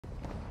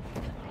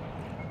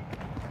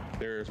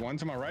There's one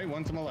to my right,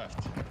 one to my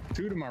left.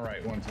 Two to my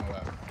right, one to my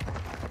left.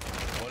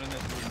 One in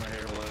this room right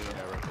here below you.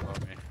 Yeah, right below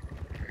me.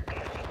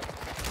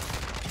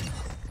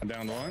 I'm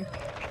down one.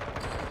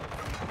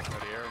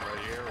 Right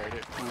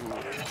here. Ooh,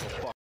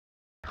 fuck.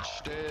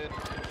 Shit.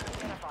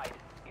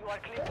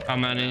 How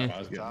many? I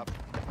was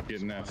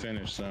getting that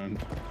finish, son.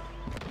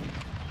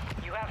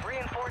 You have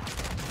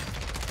reinforced.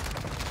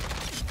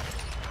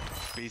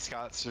 B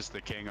Scott's just the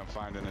king of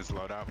finding his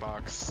loadout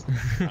box.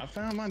 I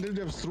found mine, dude.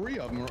 There was 3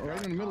 of them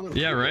right in the middle of the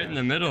Yeah, right in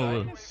the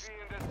middle.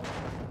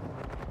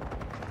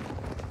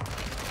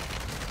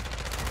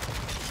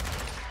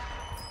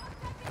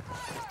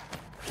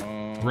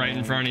 Right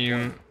in front of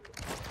you.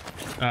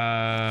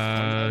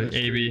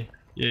 AB.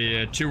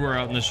 Yeah. 2 were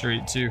out in the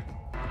street too.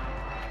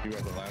 You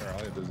had the ladder, I'll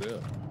hit the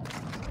zip.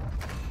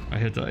 I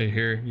hit the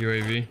here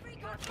UAV.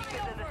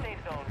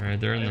 All right,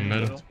 they're in the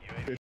middle.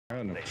 Out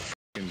in the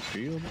fucking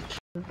field.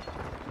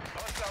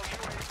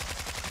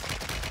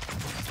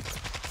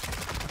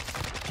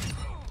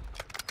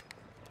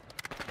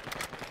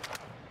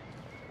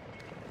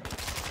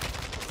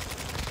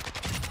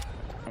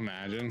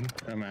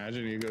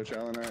 Imagine you go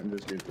challenge that and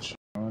just get the shit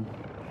on.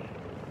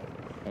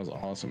 That was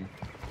awesome.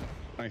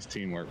 Nice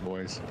teamwork,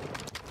 boys.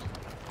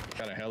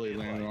 Got a heli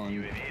landing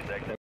on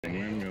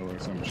windmill or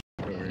some shit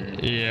over here.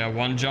 Yeah,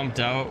 one jumped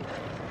out.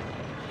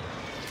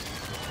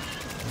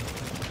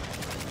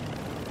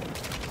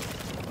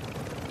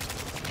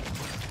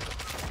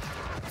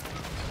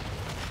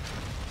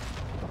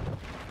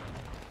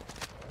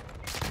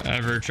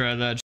 Ever try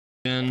that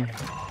again?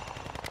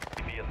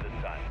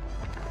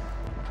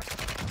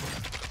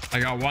 I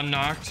got one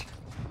knocked.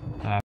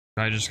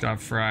 I just got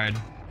fried.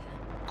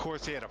 Of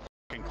course he had a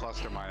fucking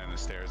cluster mine in the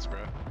stairs, bro.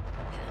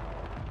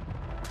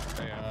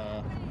 Hey,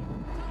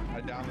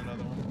 I downed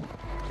another one.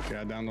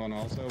 Yeah, I downed one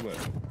also, but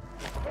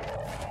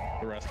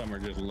the rest of them are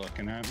just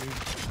looking at me.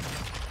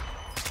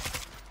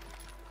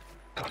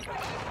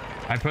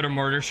 I put a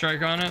mortar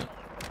strike on it.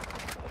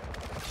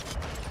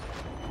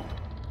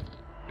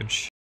 Good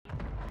shit.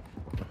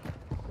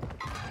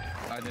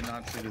 I did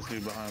not see this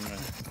dude behind me.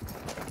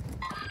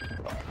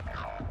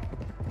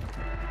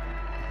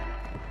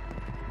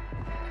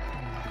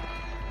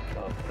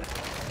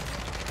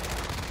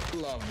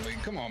 Lovely.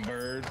 Come on,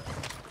 bird.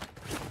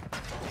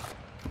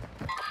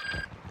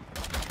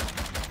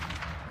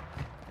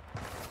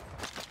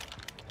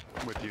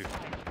 With you.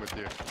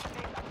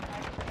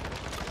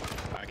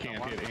 I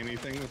can't hit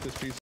anything with this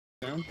piece of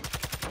down.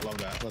 Love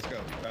that. Let's go.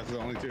 That's the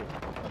only 2,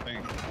 I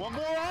think. One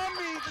more on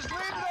me! Just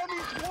landed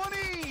on me!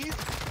 20!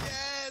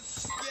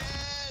 Yes!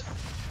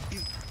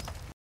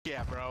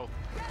 Yeah, bro.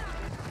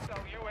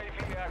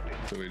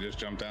 So we just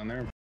jump down there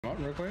and up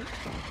real quick?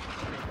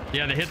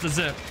 Yeah, they hit the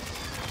zip.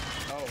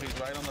 Oh, he's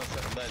right on the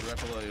ledge, right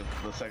below you.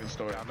 The second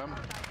story. Found him.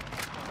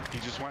 He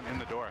just went in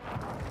the door.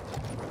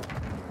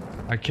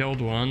 I killed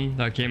one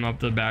that came up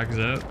the back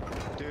zip.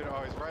 Dude,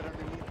 oh, he's right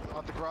underneath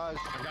on the garage.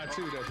 I got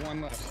 2. There's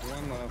one left.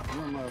 One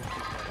left.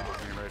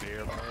 Right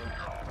here, bro.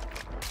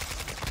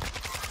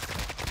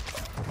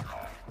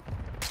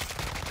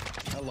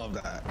 I love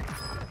that.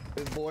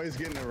 This boy's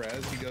getting a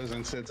res. He goes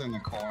and sits in the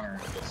corner.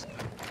 Just...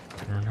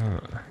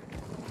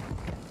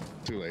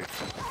 Too late.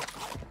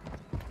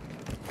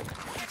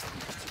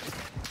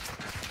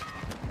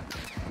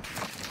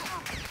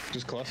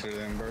 Just cluster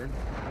them, bird.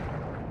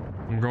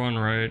 I'm going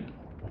right.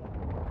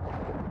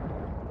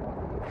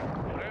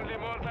 Friendly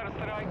mortar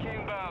strike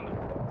inbound.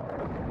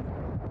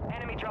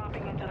 Enemy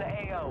dropping into the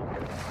AO.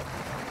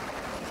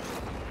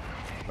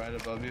 Right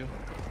above you.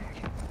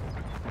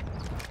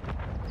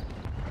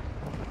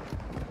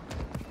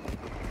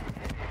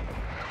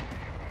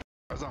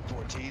 I was on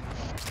 14.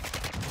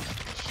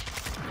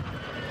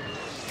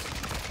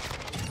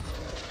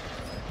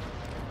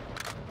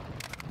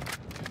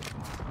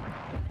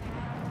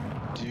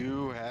 Do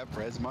you have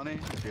res money?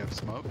 Do you have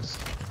smokes?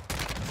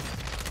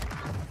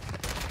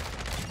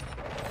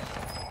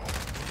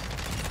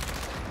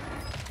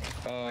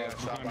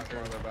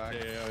 Back.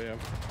 Yeah.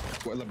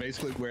 Well,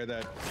 basically where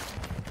that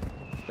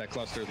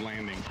cluster is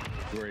landing,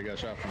 where he got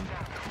shot from.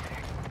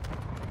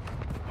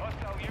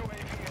 Hostile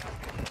UAV.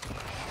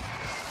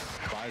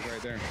 5's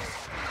right there.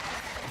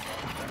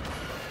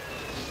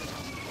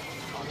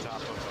 On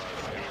top of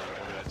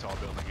whatever that tall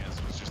building is,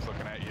 was just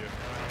looking at you.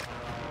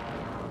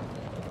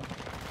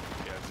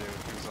 Yeah, dude,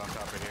 he was on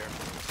top of here.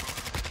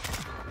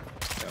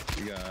 Yep,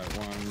 you got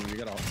one. You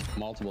got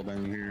multiple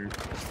down here.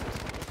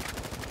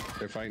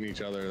 They're fighting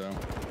each other though.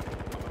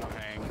 I'm gonna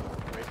hang.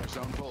 Wait for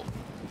zone pull.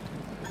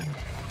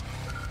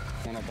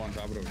 One up on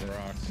top of the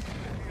rocks.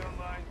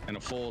 And a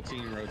full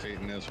team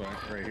rotating this way,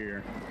 right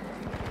here.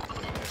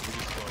 We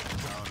just go to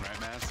zone, right,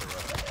 Mass? Or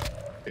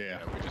what? Yeah.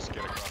 We just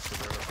get across the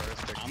river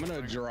first. I'm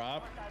gonna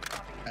drop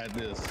at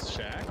this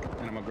shack,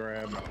 and I'm gonna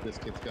grab this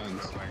kid's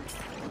guns.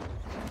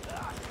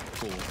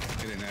 Cool.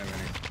 He didn't have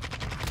any.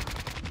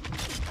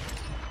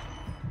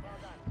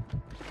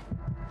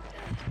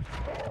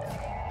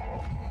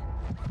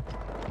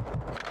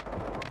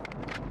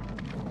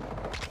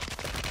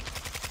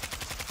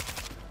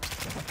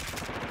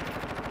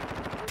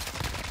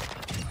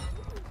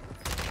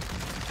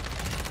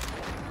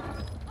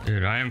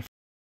 Dude, I am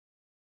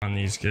on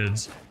these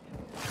kids.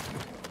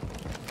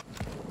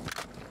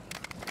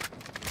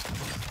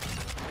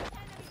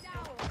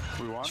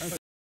 We won?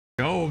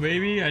 Go,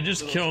 baby. I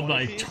just killed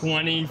like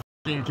 20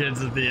 fucking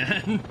kids at the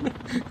end.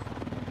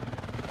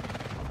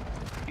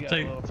 You got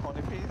Like- a little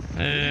 20 piece?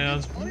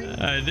 Yeah,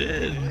 I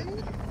did.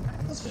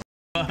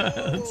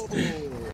 Oh.